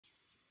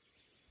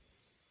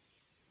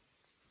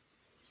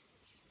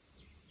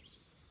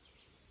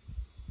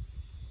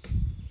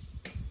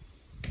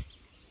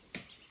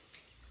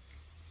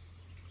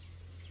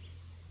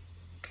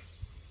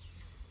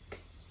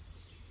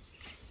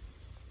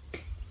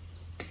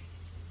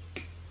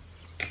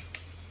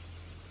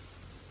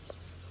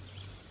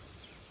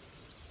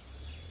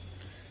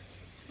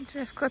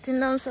Just cutting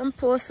down some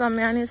posts for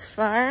me on his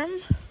farm.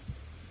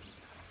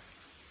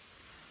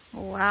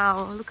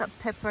 Wow, look at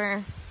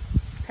pepper.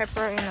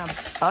 Pepper in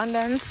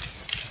abundance.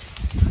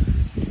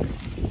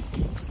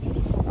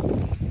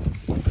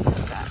 Look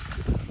at that.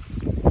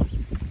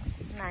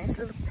 Nice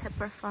little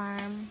pepper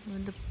farm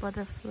with the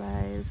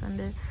butterflies and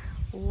the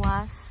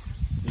wasps.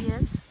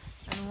 Yes,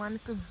 and one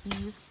little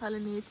bees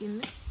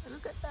pollinating.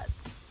 Look at that.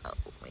 Oh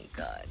my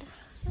god.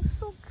 That's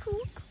so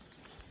cute.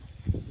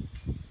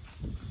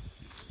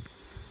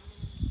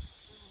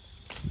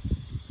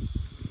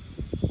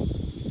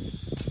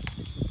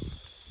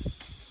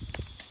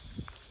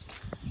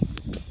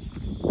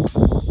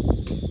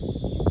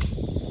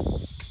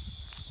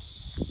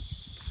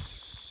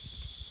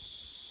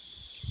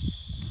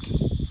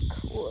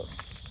 Cool.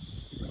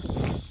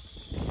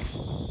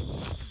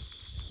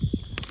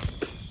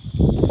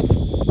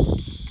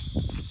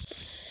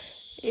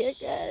 Yeah,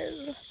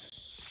 guys.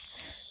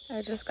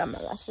 I just got my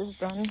lashes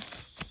done.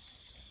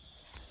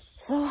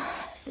 So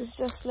it's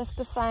just left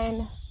to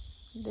find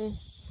the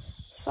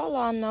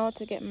salon now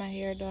to get my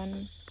hair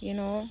done, you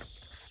know.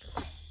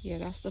 Yeah,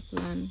 that's the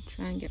plan.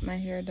 Try and get my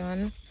hair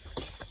done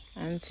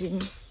and see.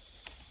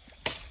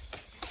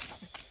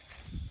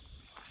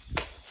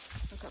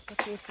 Look at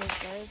potatoes,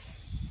 guys.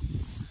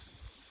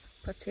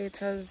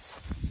 Potatoes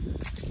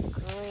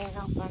growing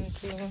up and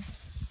thing.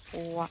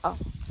 Wow.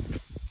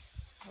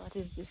 What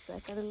is this?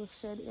 Like a little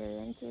shed area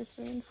in case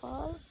rain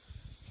falls.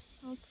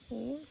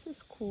 Okay, this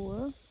is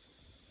cool.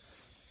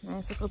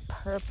 Nice little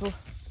purple.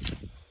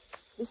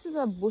 This is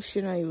a bush,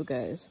 you know, you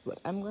guys, but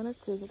I'm gonna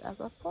take it as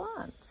a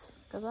plant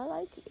because I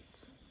like it.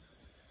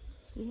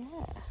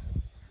 Yeah.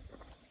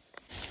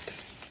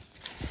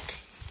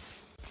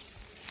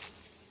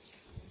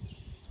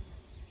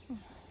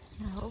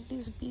 I hope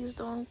these bees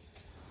don't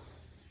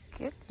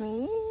get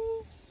me.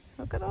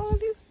 Look at all of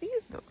these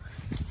bees though.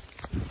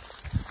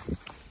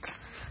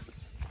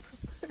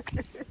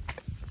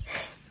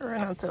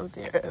 Run out of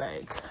there,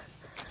 like.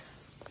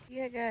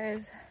 Yeah,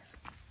 guys.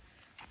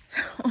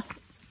 So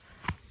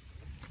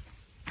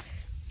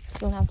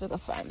soon have to go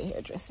find the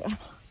hairdresser.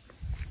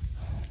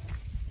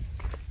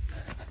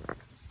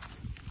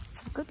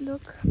 Good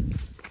look.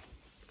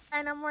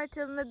 I know more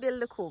till me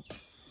build the coop.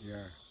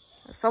 Yeah.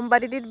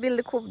 Somebody did build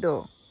the coop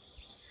though.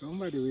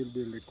 Somebody will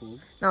build the coop.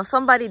 No,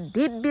 somebody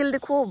did build the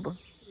coop.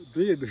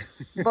 Did?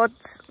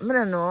 But I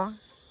don't know.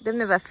 They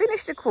never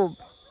finished the coop.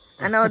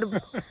 I know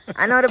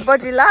the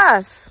budget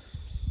last.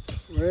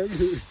 Well,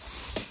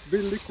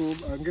 build the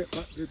coop and get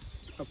back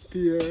a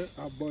pair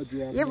of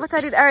budget. Yeah, but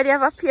I did already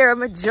have a pair of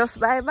me just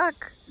buy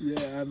back.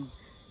 Yeah, and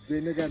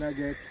then you're gonna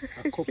get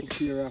a couple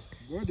pair of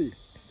body.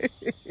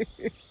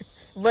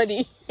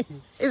 Buddy.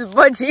 It's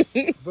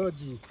budgie.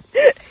 Budgie.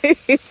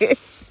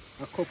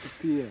 A couple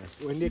pair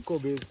when the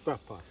coop is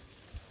proper.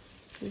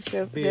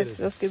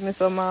 Just give me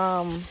some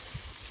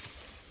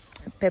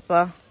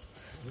pepper.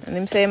 And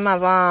him say him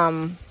have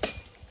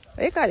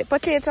what you call it?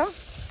 Potato?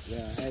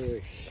 Yeah,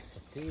 Irish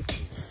potato.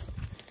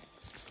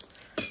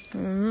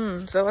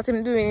 So what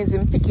him doing is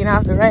him picking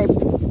off the ripe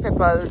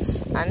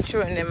peppers and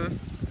throwing them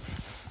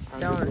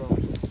down.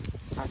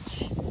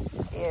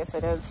 Yeah, so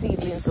the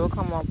seedlings will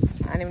come up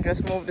and him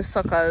just move the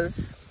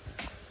suckers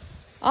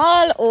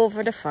all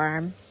over the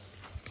farm.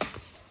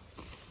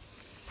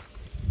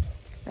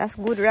 That's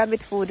good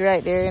rabbit food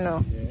right there, you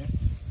know. Yeah.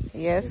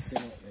 Yes.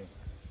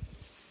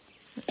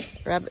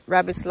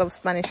 Rabbits love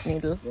Spanish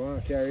needle. You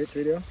want to carry it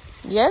with you?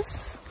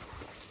 Yes.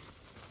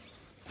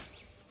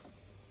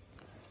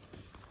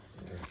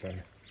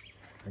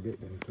 I get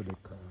them to the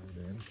car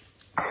then.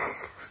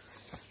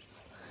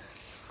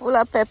 Full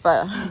of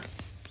pepper.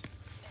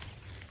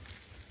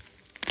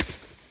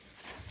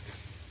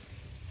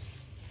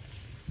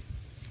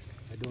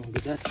 I don't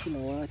get that full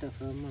of water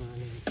from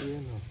morning, you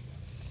know.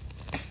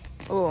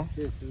 Oh.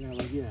 Yes,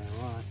 never get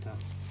water.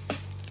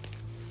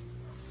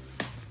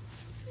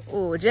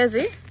 Oh,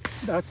 Jesse?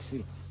 That's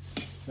it.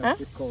 That's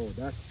the cow,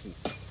 that's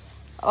it.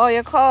 Oh,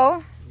 your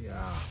cow?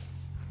 Yeah.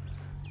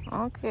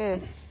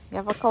 Okay. You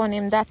have a cow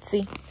named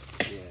Datsy.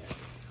 Yeah.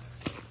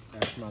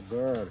 That's my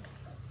girl.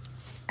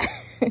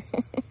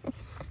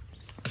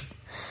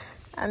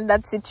 And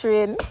that's the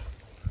train.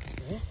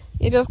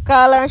 You just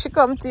call her and she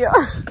come to you.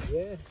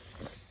 Yeah.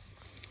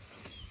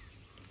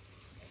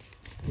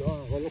 You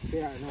want to go look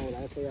here now,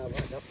 like you have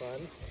the fun?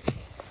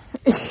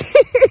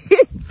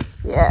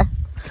 Yeah.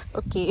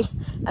 Okay.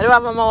 I don't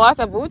have my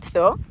water boots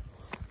though.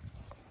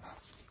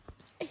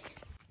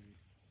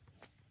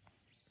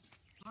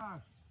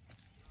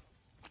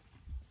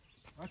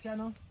 What you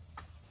know?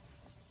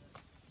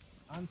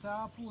 And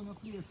pool no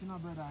place in a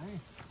brother,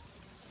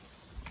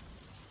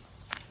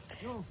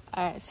 eh?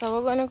 Alright, so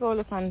we're gonna go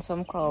look on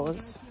some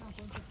cows.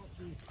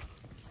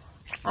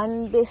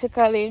 And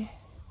basically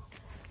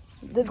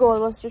the goal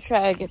was to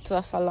try to get to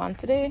a salon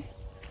today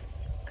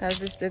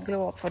because it's the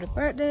glow up for the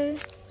birthday.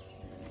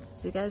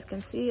 As you guys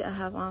can see, I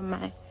have on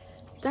my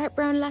dark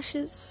brown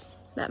lashes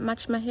that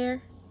match my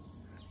hair.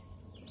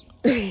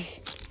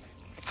 It's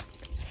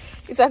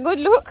a good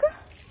look.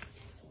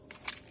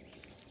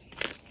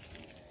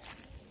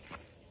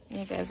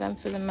 Hey guys, I'm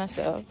feeling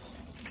myself.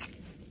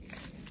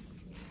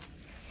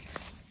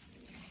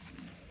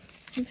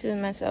 I'm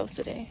feeling myself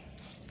today.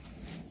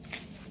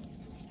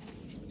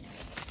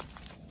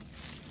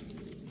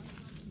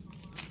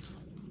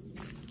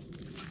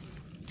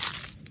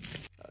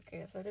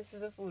 Okay, so this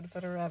is the food for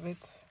the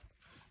rabbits.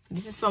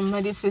 This is some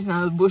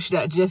medicinal bush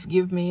that Jeff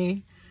gave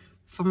me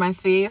for my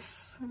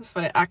face. It's for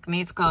the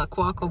acne. It's called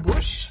Quaco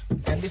bush.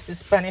 And this is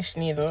Spanish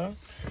needle.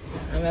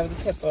 And I have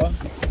the pepper.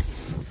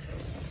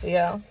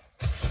 Yeah.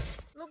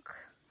 Look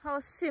how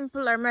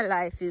simpler my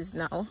life is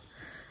now.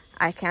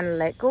 I can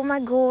let go my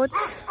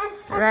goats,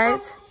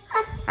 right?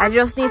 I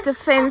just need to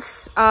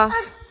fence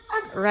off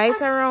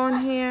right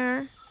around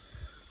here.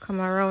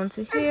 Come around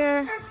to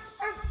here,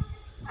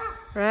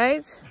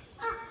 right?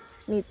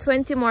 Need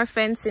 20 more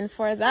fencing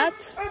for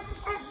that.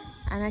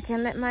 And I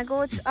can let my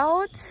goats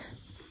out.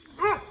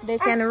 They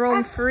can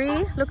roam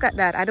free. Look at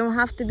that. I don't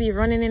have to be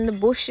running in the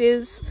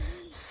bushes,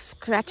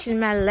 scratching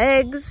my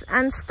legs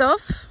and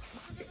stuff.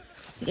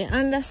 You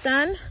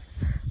understand?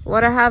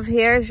 What I have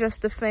here is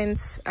just a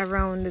fence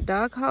around the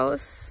dog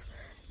house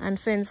and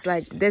fence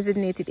like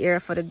designated area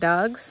for the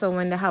dogs. So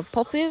when they have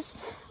puppies,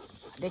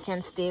 they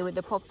can stay with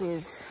the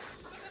puppies.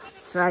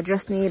 So I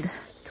just need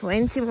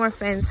 20 more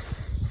fence.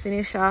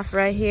 Finish off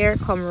right here,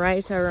 come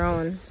right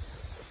around.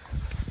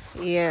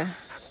 Yeah.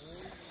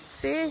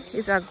 See,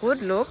 it's a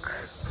good look.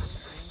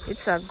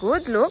 It's a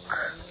good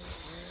look.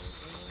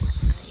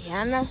 You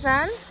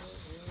understand?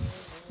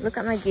 Look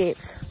at my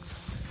gate.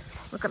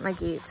 Look at my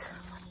gate.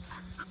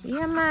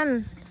 Yeah,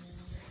 man.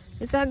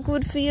 It's a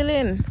good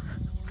feeling.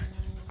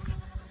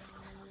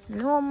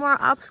 No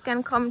more ups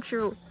can come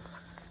true.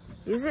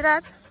 You see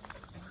that?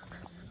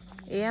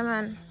 Yeah,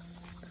 man.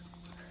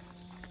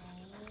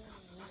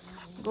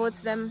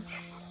 Goats, them,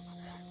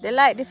 they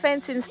like the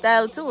fencing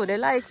style too. They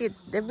like it.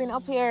 They've been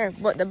up here,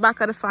 but the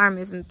back of the farm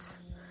isn't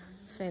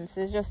fenced.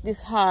 It's just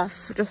this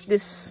half, just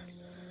this,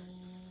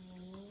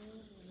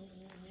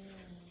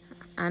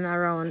 and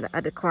around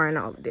at the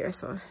corner up there,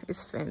 so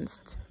it's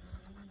fenced.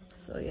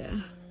 So yeah,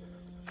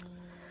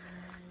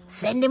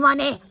 send the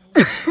money.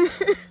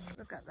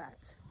 Look at that.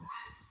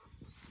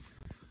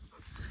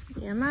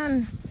 Yeah,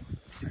 man.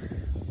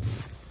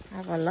 I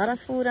have a lot of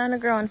food on the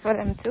ground for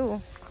them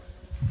too.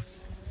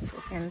 So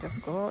you can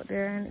just go out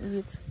there and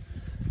eat.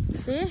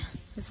 See,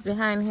 it's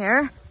behind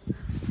here.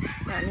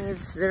 That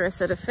needs the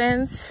rest of the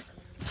fence.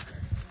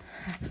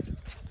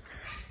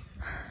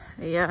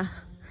 Yeah.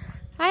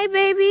 Hi,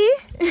 baby.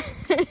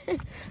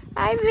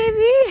 Hi,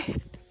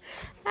 baby.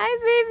 Hi,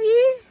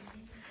 baby.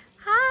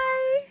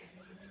 Hi.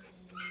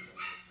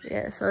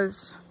 Yeah, so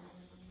it's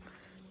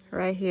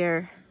right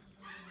here.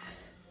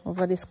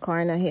 Over this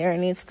corner here. It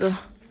needs to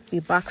be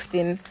boxed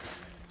in.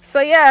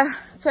 So yeah,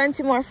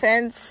 20 more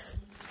fence.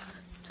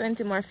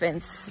 20 more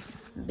fence,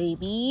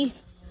 baby.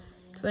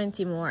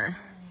 20 more.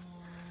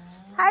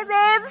 Hi,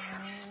 babes.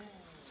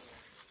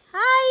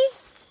 Hi.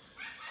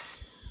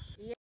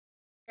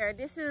 Yeah,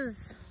 this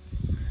is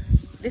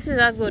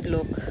a good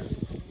look.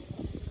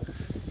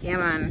 Yeah,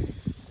 man.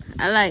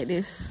 I like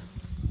this.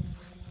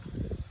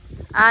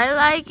 I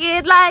like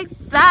it like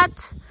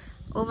that.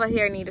 Over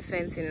here need a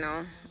fencing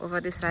now.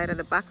 Over this side of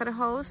the back of the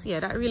house.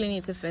 Yeah, that really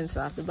needs a fence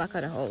off the back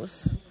of the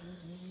house.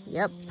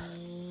 Yep.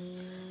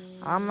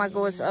 All my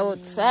goats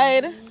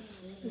outside.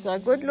 It's a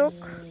good look.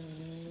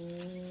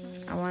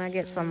 I want to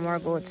get some more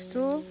goats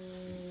too.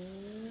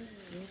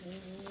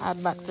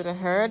 Add back to the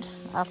herd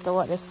after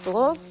what they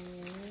stole.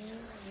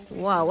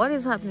 Wow, what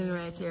is happening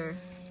right here?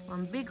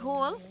 One big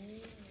hole.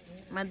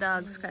 My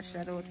dog scratched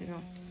that out, you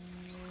know.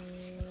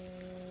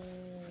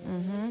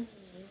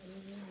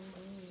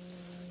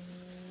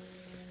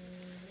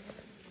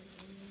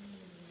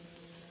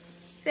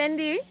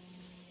 Fendi?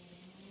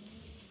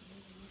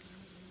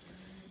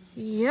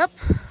 Yep.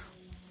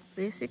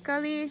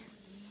 Basically,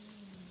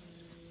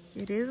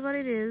 it is what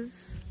it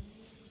is.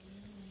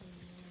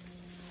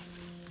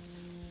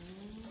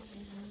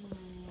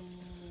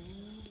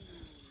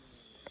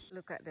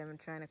 Look at them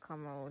trying to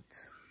come out.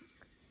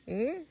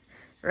 Eh?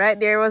 Right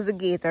there was the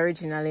gate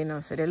originally, you know,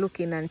 so they're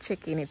looking and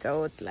checking it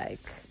out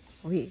like,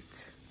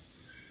 wait.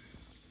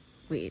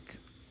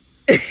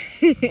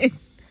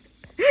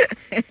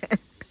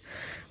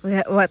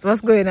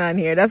 What's going on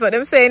here? That's what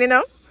I'm saying, you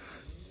know?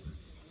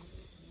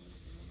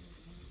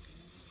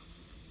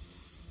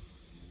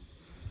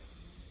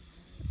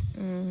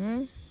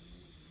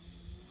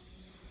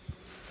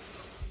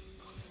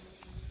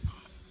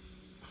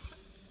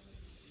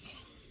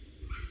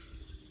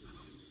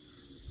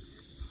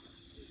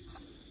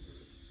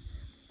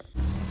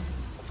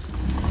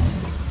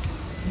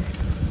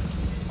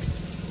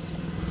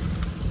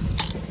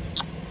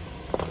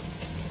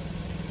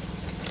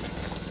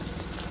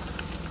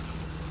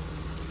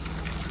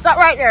 Stop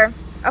right there.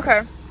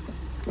 Okay.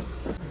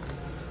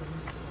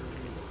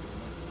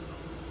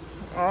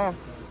 Oh.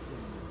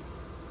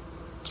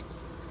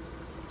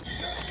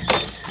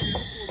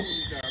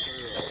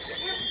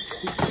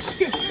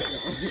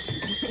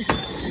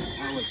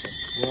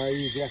 Why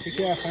you have to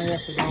care and you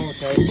have to go out.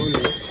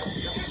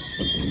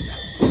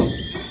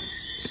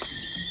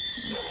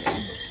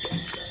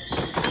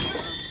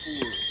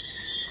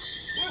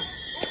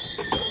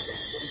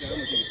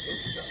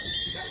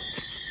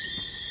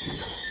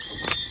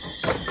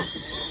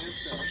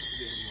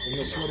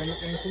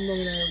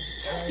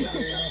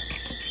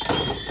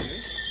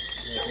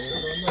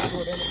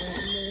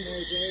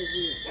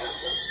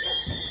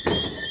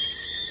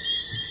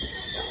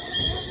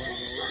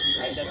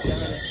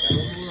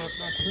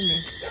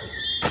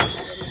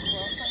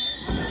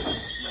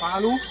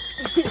 Palu?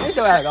 Isso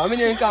é legal,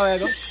 menino que é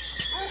legal.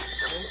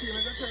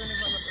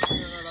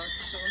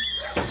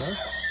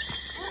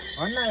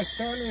 I'm not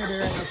standing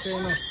there and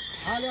saying, no.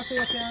 All you say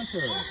you can't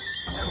turn.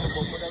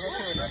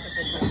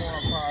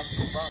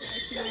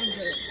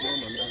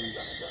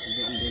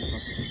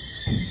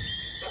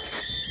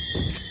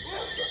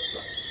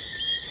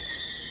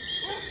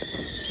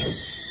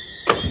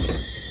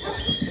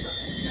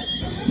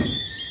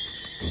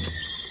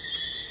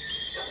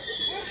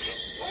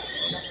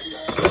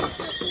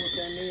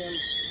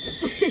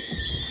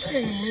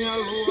 Leave me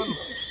alone.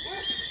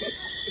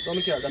 So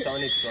me care, that's our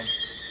next one.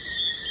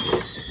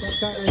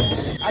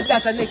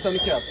 That's the next one me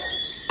care.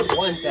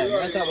 One time,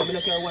 I thought we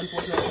don't care 1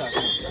 portion of that.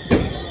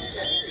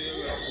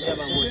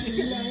 Never mind.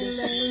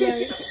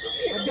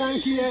 I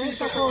don't care,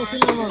 it's a coat in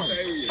the man.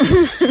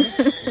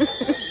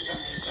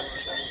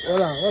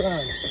 Hold on, hold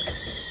on.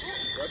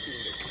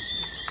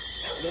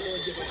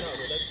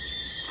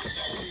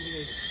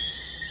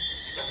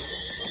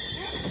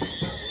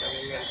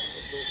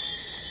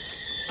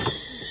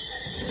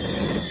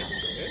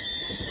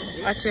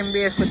 Watch him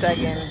barefoot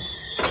again.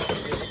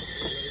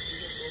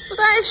 Put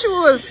on his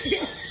shoes.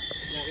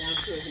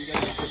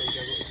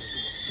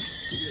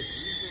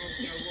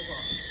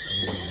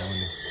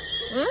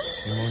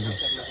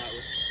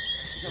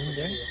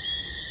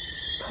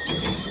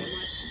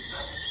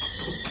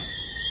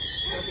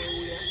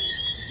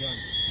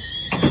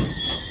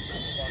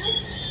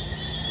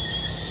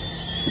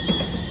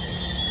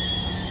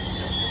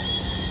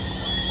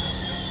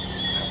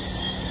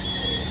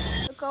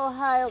 Look how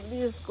high up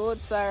these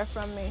goats are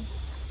from me.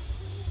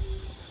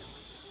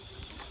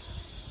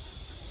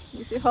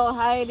 You see how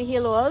high the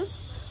hill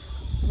was,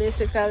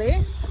 basically,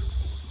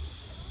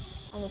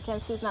 and you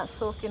can see it's not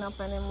soaking up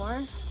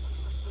anymore.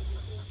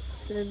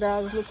 See the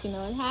dogs looking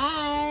out.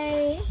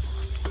 Hi,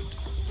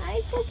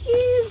 hi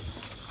cookies.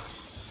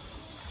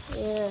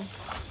 Yeah,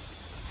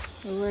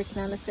 we're working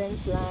on the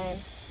fence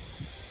line.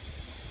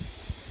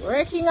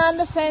 Working on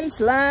the fence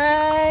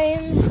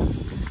line.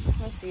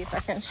 Let's see if I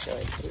can show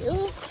it to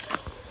you.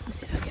 Let's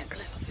see if I can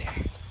climb up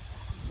here.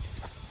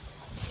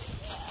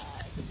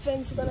 The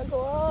fence is gonna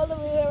go all the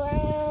way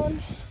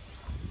around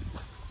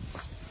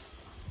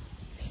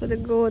so the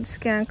goats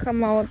can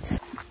come out.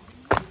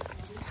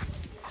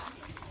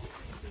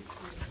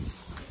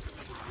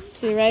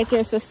 See right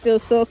here, so still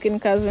soaking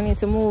because we need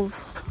to move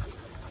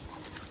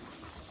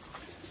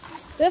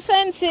the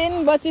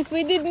fencing, but if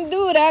we didn't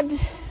do that, we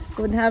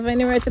wouldn't have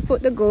anywhere to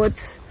put the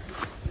goats.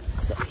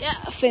 So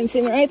yeah,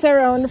 fencing right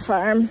around the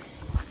farm.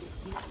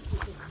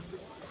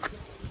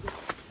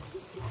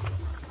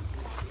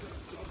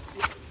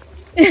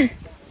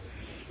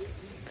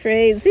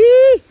 Crazy.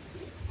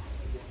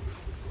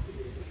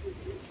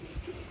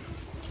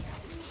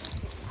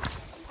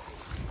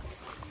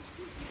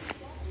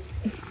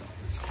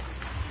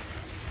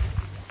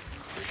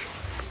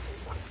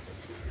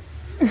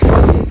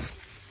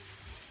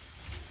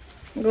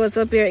 Goes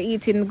up here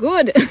eating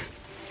good.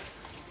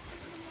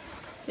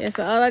 Yeah,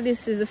 so all of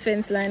this is the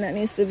fence line that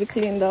needs to be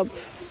cleaned up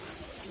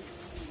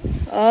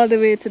all the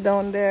way to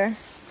down there,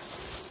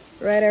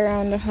 right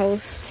around the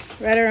house,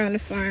 right around the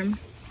farm.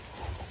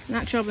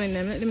 Not troubling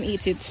them, let them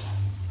eat it.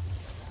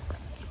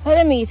 Let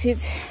them eat it.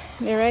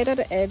 They're right at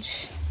the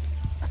edge.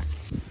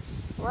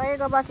 Why you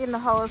go back in the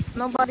house?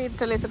 Nobody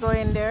tell you to go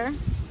in there.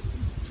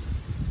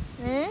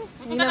 Eh?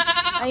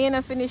 And you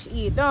not finish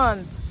eat,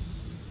 don't.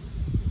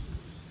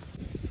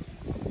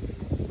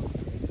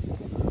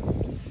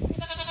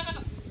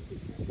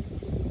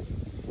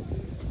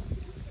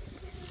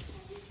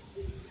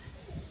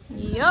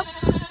 Yup.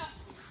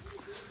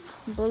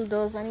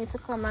 Bulldozer need to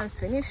come and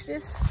finish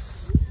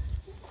this.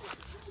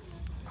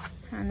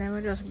 And then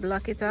we just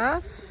block it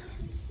off.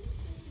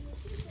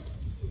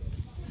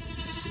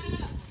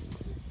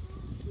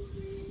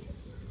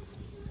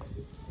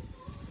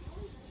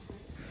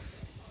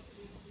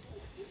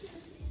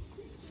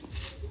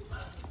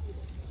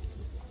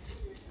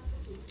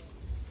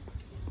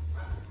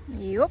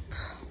 Yup.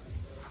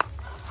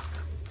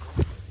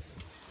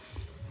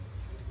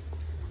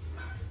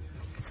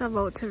 It's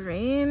about to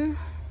rain.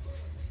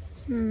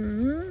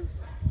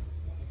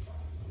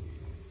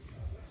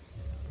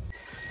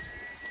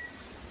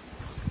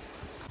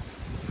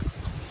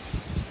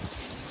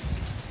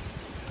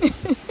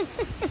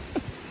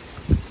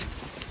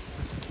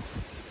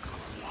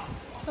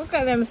 Look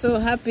at them, so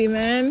happy,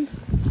 man.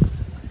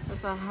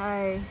 That's a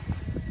high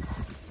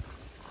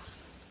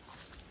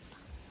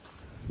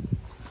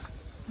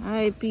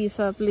piece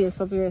of place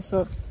up here.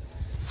 So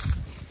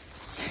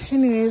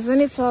anyways,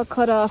 when it's all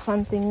cut off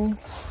and thing,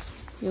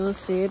 you'll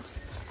see it.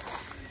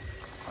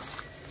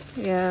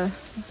 Yeah,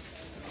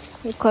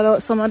 we cut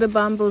out some of the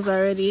bamboos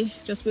already,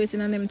 just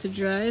waiting on them to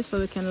dry so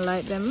we can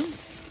light them.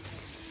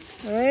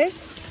 All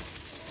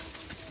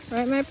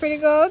right, my pretty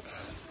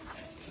goats.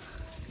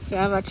 So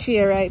I have a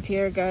chair right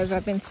here, guys.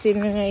 I've been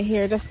sitting right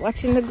here just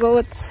watching the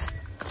goats.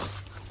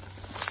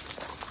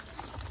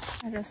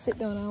 I just sit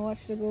down and watch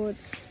the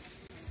goats.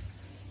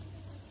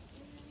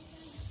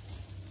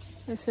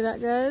 You see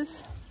that,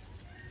 guys?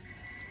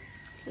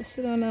 Just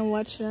sit down and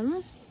watch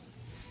them.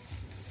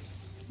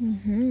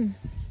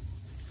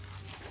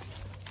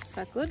 It's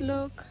a good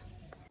look.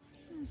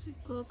 There's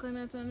a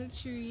coconut on the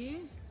tree.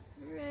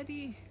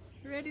 Ready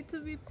to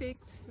be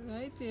picked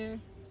right here.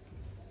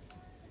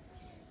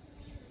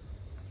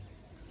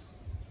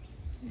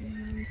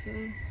 So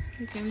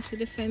you can see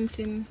the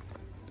fencing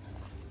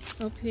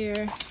up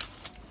here.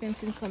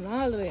 Fencing come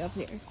all the way up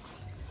here.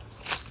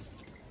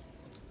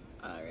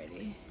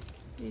 Already.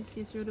 You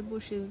see through the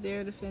bushes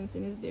there, the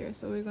fencing is there.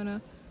 So we're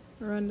gonna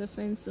run the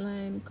fence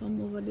line,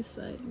 come over this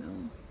side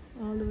now.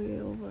 All the way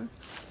over.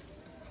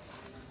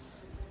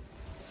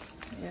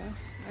 Yeah,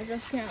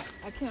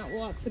 I can't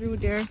walk through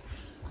there.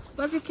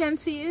 But you can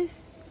see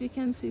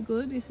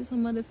good. This is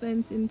some of the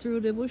fencing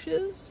through the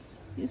bushes.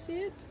 You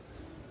see it?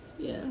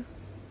 Yeah.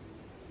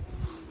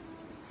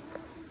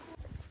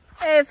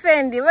 Hey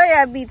Fendi, why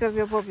you beat up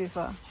your puppy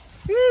for?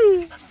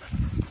 Hey!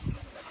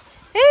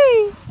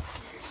 Hey!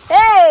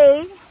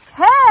 Hey!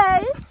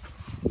 Hey!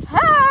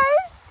 Hey!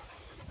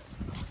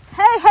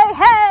 Hey, hey,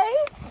 hey!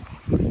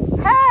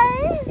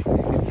 Hey!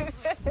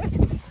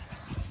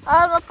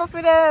 All my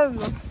puppy them!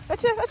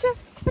 Watcha, watcha,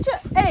 watcha!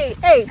 Hey,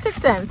 hey! Take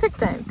time, take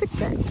time, take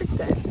time, take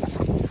time!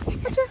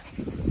 Watcha!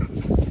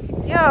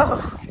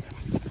 Yo!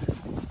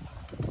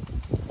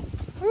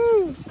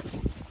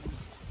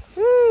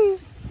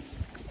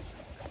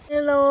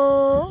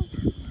 Hello!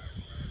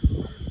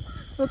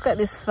 Look at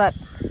this fat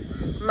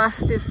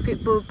Mastiff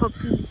Pitbull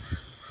puppy.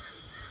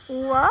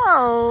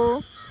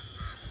 Wow!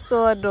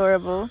 So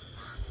adorable.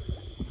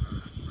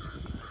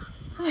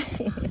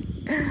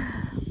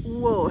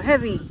 Whoa,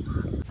 heavy.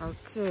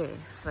 Okay,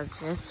 so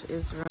Jeff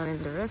is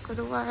running the rest of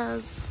the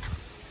wires.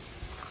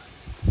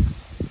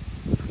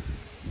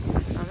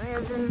 That's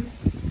amazing.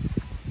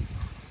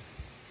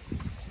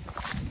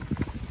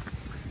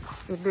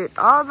 He did it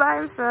all by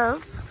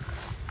himself.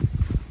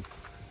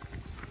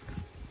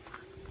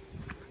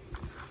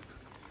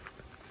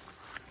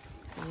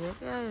 Yeah,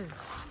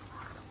 guys.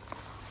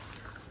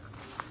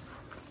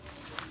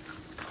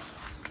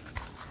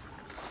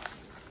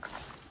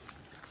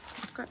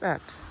 Look at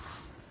that.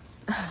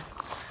 I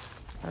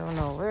don't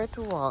know where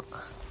to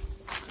walk.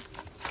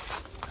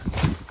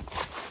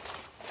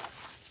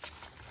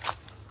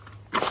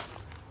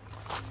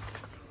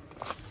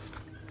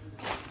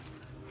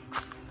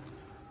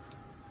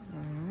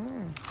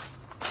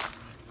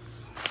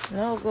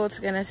 No goats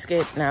can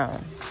escape now.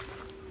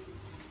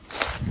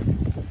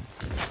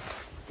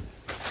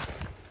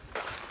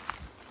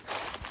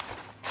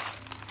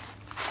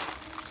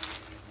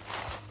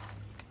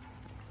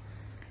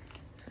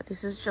 So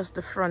this is just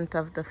the front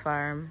of the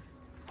farm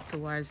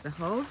towards the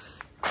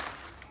house.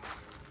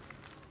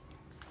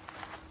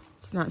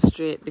 It's not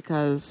straight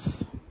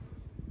because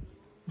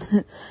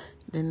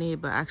the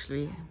neighbor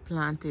actually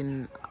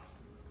planting,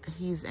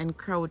 he's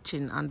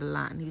encroaching on the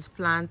land. He's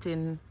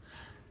planting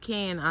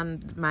cane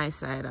on my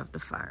side of the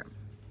farm.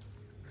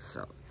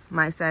 So,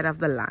 my side of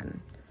the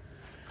land.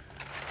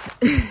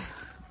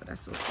 But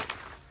that's okay.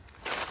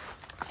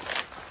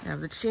 I have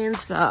the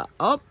chainsaw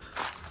up.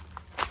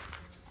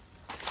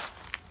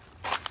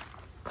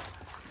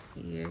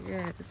 Yeah,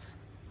 guys.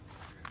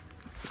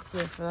 Be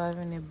careful of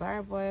any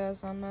barbed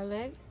wires on my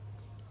leg.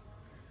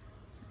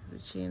 The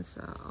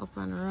chainsaw up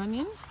and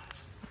running.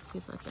 Let's see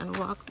if I can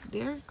walk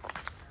there.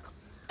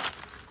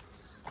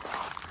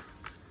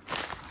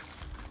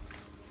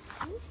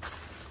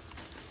 Oops.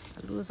 I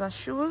lose our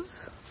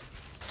shoes.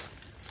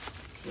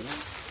 Okay.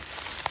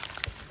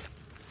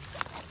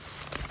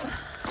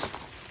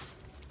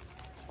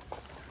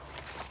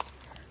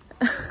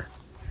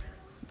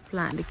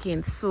 Plant the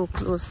cane so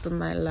close to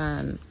my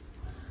land.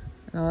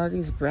 And all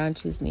these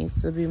branches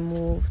needs to be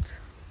moved.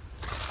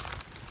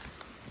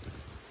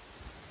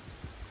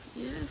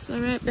 Yes, so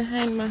right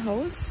behind my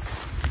house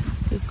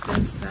is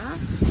fenced off.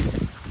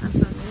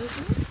 That's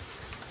amazing.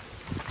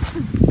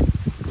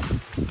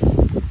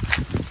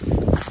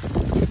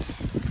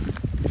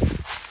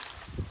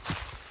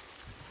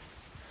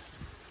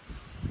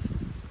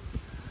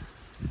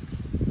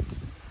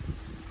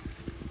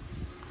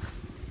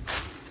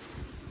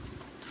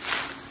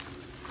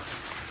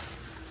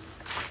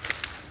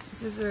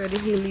 This is where the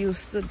hill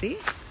used to be.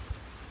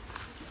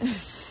 You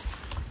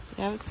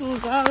have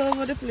tools all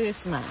over the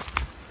place, man.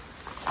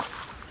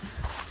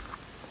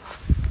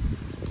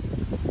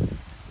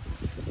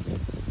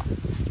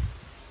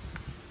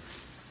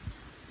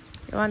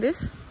 You want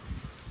this?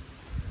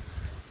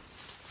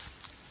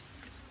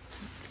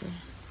 Okay.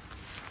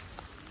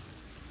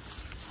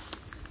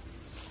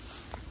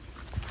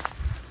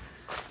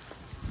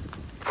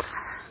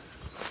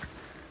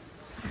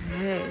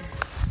 Alright.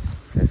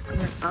 So it's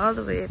coming all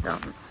the way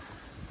down.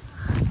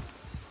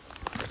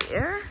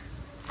 Here.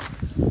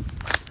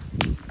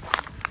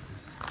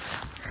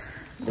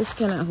 This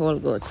cannot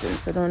hold goats in,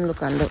 so don't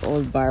look on the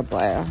old barbed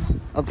wire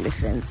ugly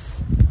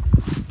fence.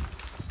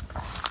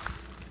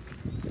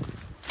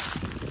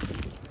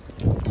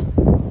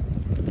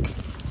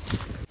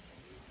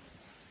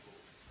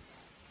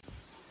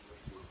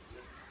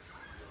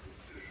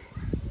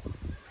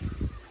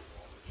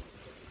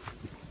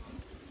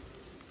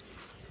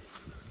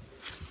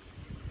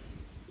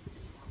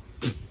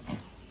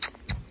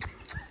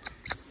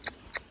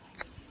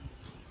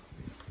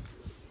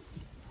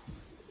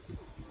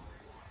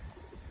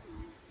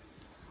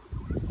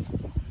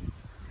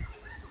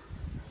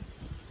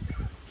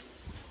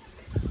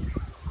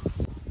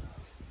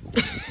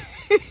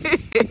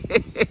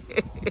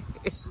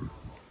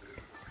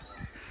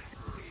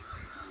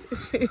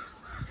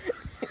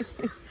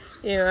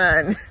 Yeah,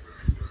 man.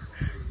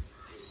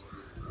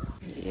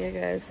 Yeah,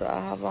 guys, so I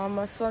have on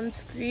my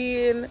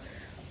sunscreen.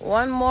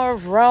 One more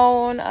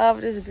round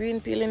of this green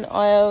peeling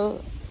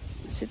oil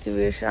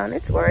situation.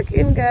 It's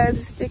working, guys.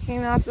 It's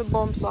taking off the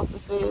bumps off the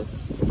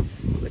face,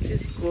 which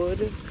is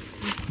good.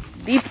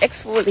 Deep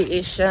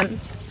exfoliation,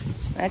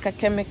 like a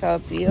chemical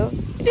peel.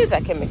 It is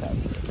a chemical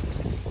peel.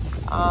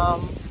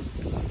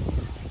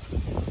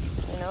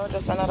 You know,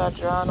 just another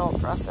drawn out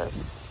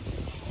process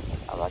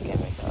of a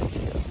chemical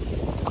peel.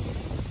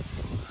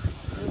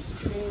 These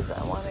trees,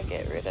 I want to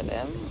get rid of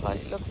them, but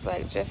it looks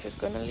like Jeff is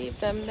going to leave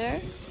them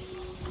there.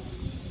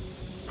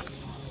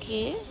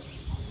 Okay.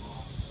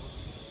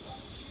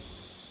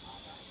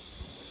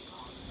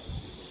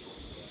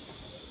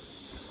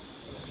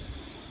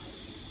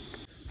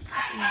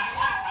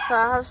 So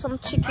I have some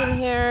chicken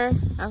here,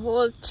 a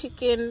whole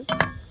chicken,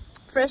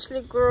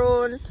 freshly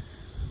grown,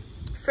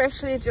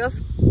 freshly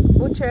just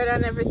butchered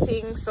and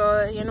everything.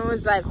 So you know,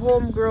 it's like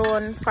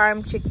homegrown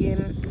farm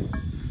chicken,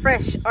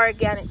 fresh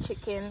organic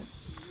chicken,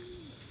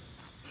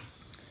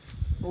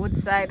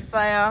 woodside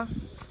fire.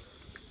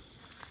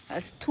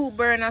 That's 2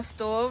 burner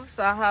stove,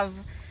 so I have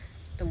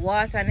the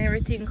water and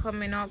everything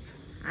coming up,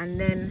 and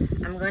then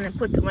I'm gonna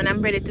put, when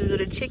I'm ready to do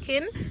the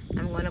chicken,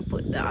 I'm gonna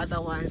put the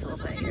other ones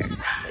over here.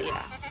 So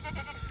yeah,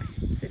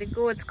 so the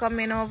goat's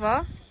coming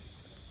over.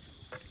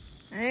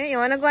 Hey, you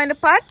wanna go in the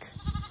pot?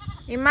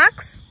 Hey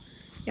Max,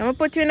 you wanna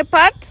put you in the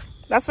pot?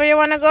 That's where you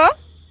wanna go?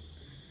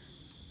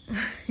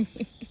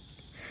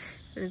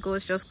 The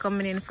goat's just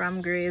coming in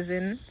from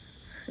grazing.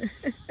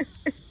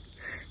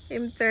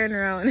 Him turn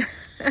around.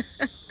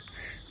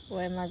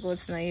 Why my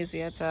goat's not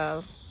easy at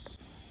all.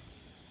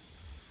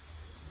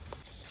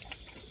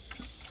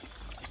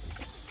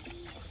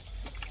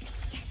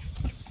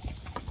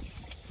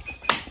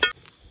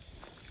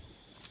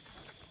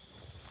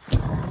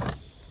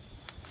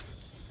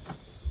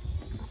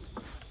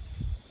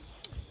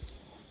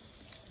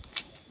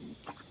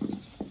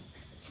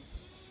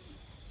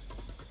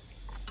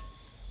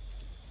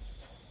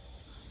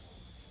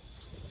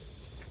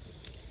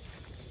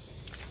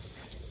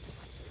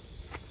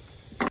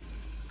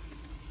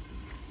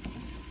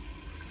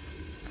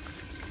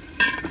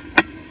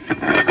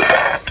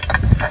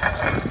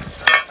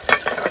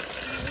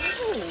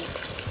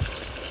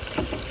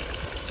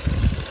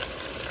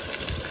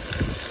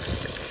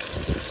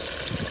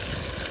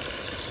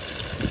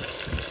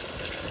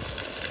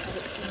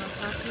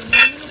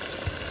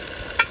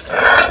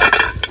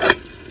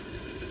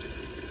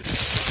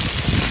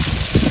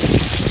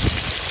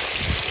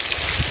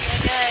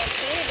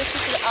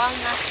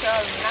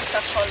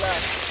 Natural color,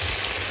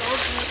 so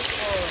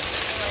beautiful.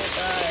 Oh my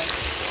god,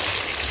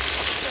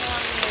 so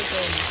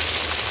amazing.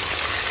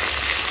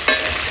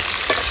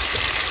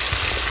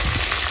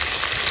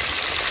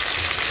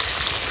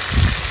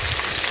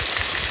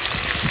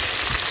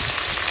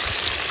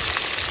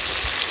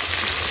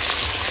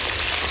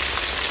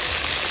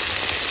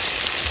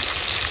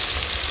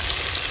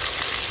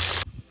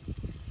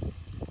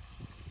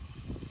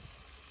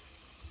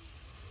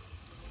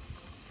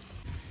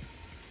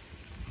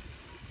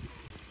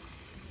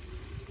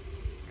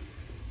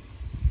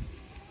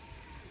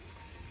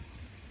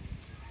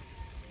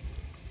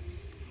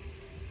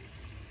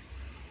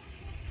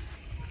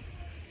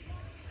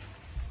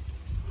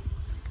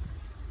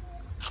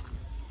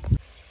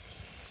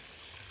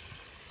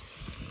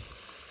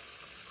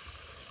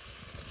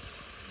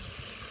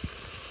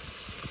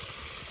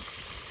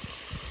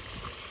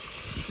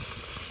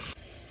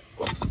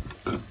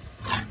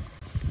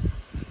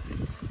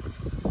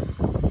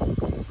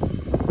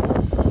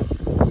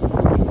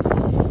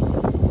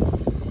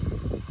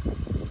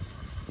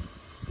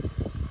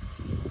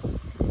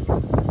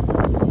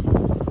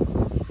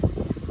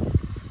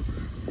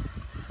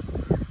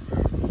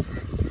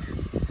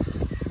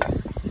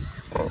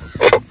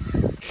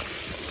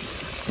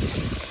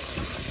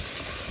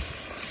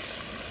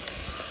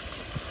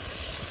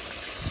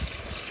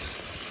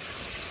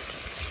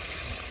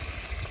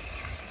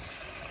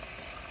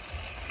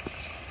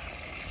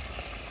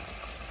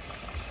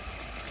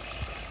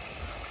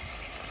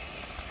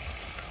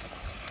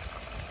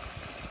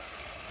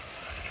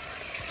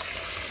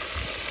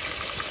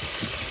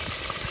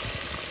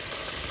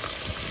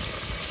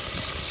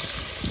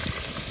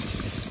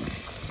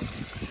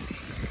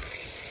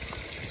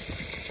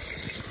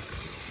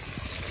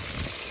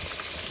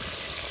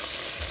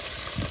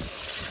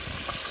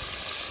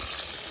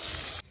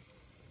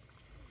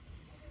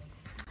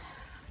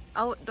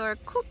 Outdoor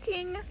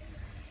cooking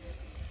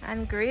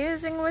and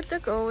grazing with the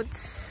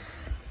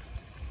goats.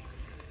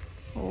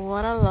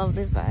 What a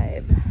lovely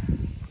vibe.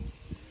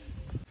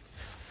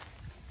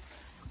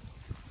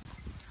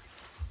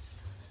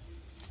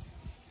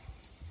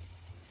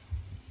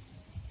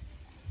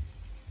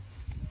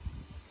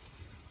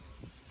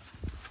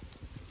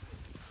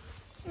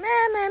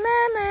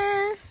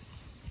 Mama.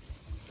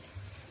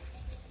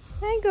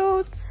 Hi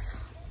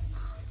goats.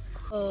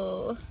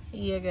 Oh,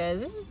 Yeah,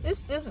 guys,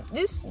 this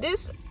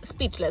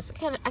speechless.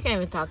 I can't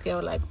even talk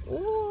here. Like,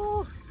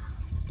 ooh,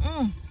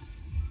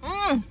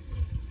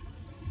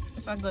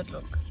 it's a good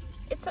look.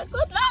 It's a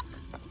good look.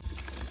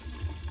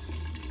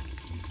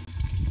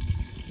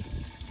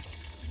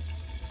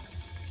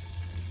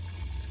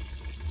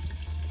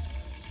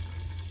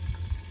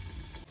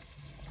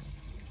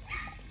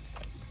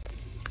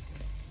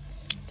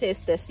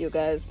 Taste this, you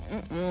guys.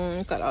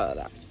 Look at all of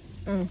that.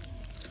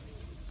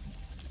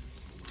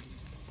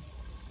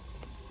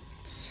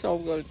 So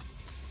good.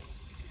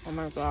 Oh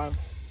my god.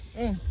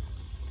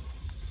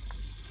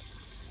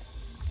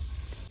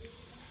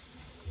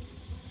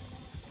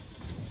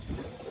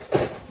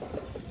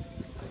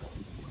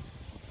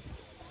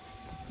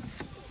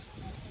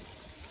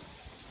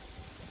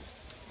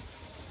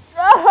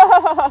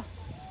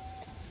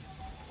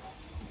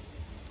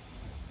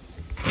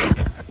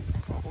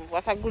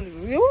 What a good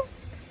view.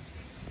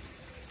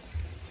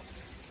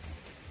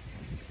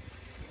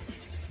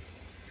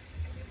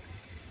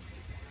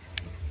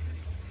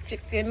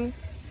 Chicken,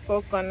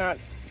 coconut,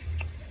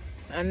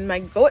 and my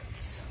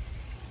goats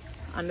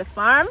on the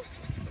farm.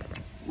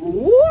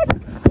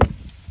 Whoop.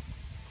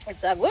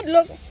 It's a good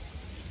look.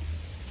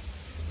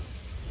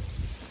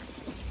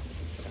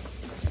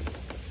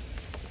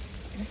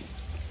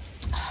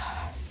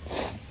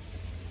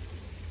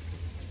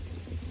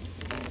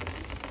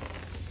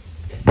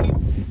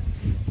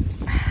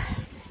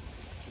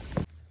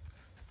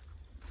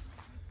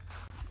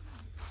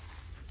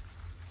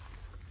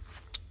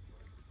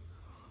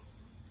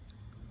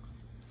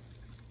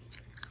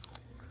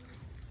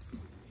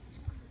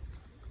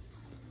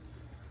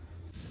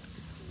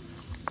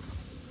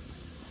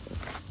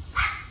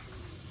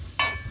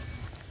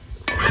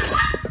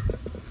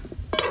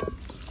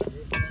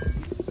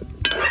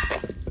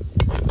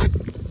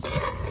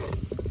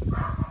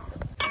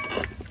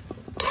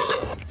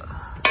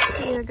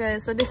 Here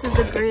guys, so this is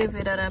the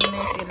gravy that I'm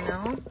making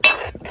now.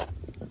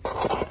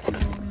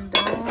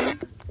 Down.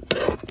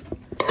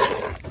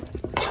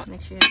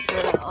 Make sure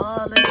that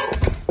all the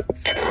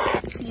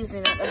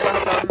seasoning at the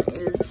bottom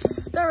is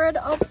stirred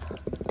up.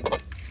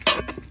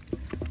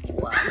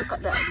 Wow, look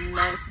at that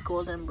nice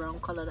golden brown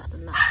color that the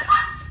nuts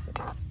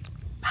are.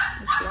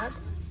 Is that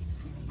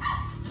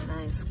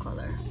nice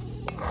color?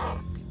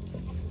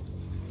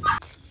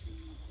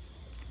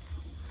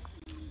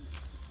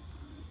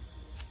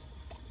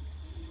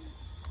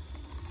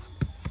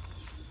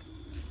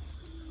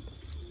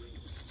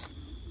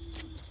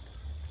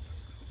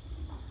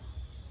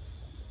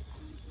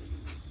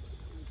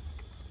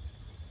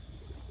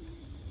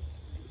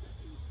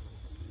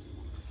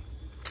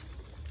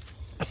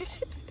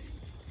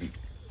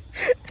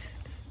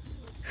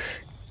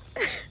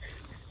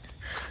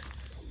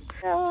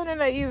 Oh, no,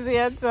 not easy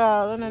at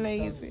all. No, not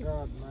easy.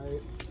 God,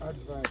 my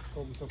advice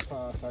come to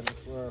pass and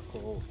it work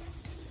out.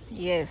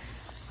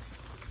 Yes.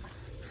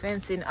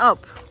 Fencing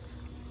up.